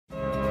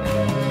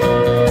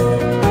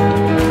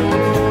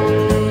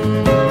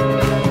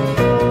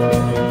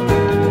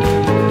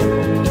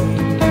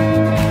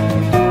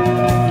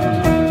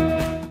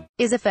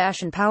is a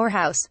fashion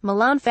powerhouse.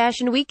 Milan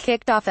Fashion Week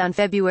kicked off on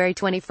February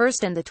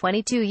 21st and the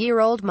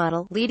 22-year-old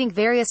model, leading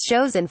various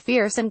shows in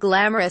fierce and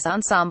glamorous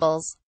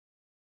ensembles.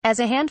 As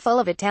a handful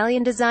of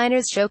Italian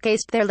designers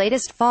showcased their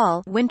latest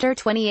fall/winter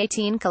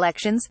 2018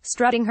 collections,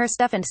 strutting her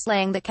stuff and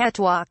slaying the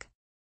catwalk.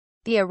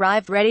 They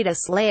arrived ready to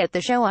slay at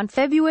the show on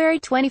February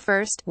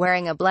 21st,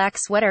 wearing a black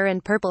sweater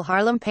and purple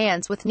Harlem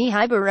pants with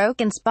knee-high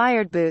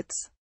Baroque-inspired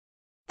boots.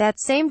 That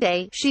same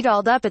day, she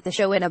dolled up at the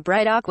show in a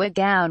bright aqua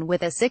gown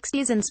with a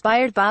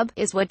 60s-inspired bob,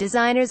 is what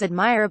designers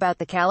admire about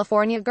the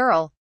California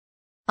girl.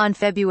 On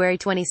February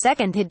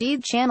 22nd,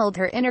 Hadid channeled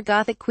her inner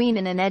gothic queen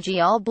in an edgy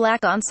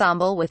all-black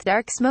ensemble with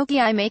dark smoky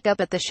eye makeup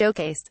at the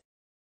showcase.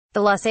 The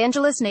Los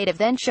Angeles native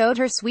then showed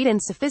her sweet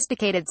and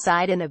sophisticated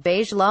side in a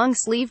beige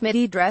long-sleeve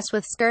midi dress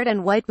with skirt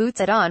and white boots.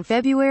 On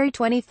February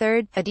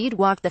 23rd, Hadid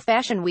walked the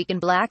Fashion Week in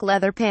black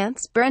leather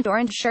pants, burnt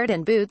orange shirt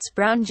and boots,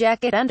 brown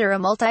jacket under a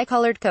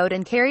multicolored coat,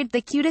 and carried the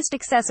cutest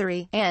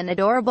accessory, an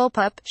adorable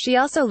pup. She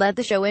also led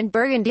the show in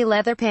burgundy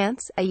leather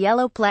pants, a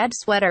yellow plaid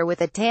sweater with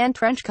a tan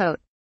trench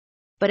coat.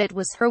 But it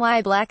was her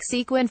black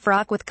sequin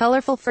frock with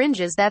colorful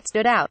fringes that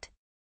stood out.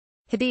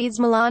 Hadid's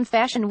Milan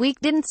Fashion Week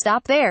didn't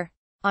stop there.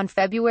 On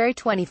February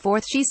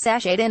 24th, she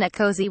sashayed in a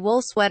cozy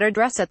wool sweater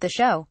dress at the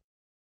show.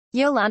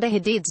 Yolanda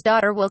Hadid's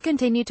daughter will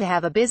continue to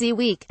have a busy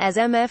week, as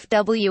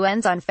MFW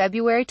ends on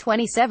February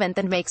 27th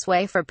and makes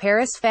way for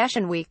Paris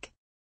Fashion Week.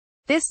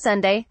 This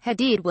Sunday,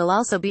 Hadid will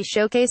also be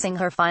showcasing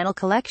her final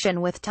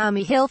collection with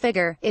Tommy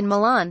Hilfiger, in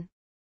Milan.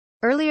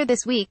 Earlier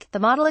this week, the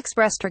model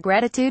expressed her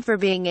gratitude for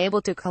being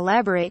able to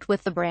collaborate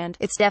with the brand.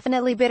 "It's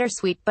definitely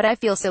bittersweet, but I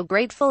feel so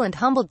grateful and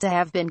humbled to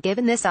have been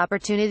given this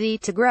opportunity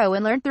to grow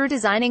and learn through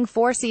designing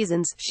 4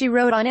 seasons," she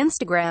wrote on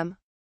Instagram.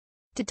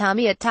 To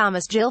Tommy at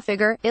Thomas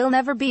Hilfiger, "I'll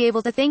never be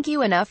able to thank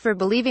you enough for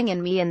believing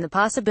in me and the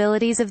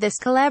possibilities of this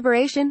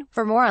collaboration."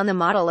 For more on the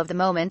model of the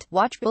moment,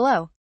 watch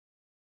below.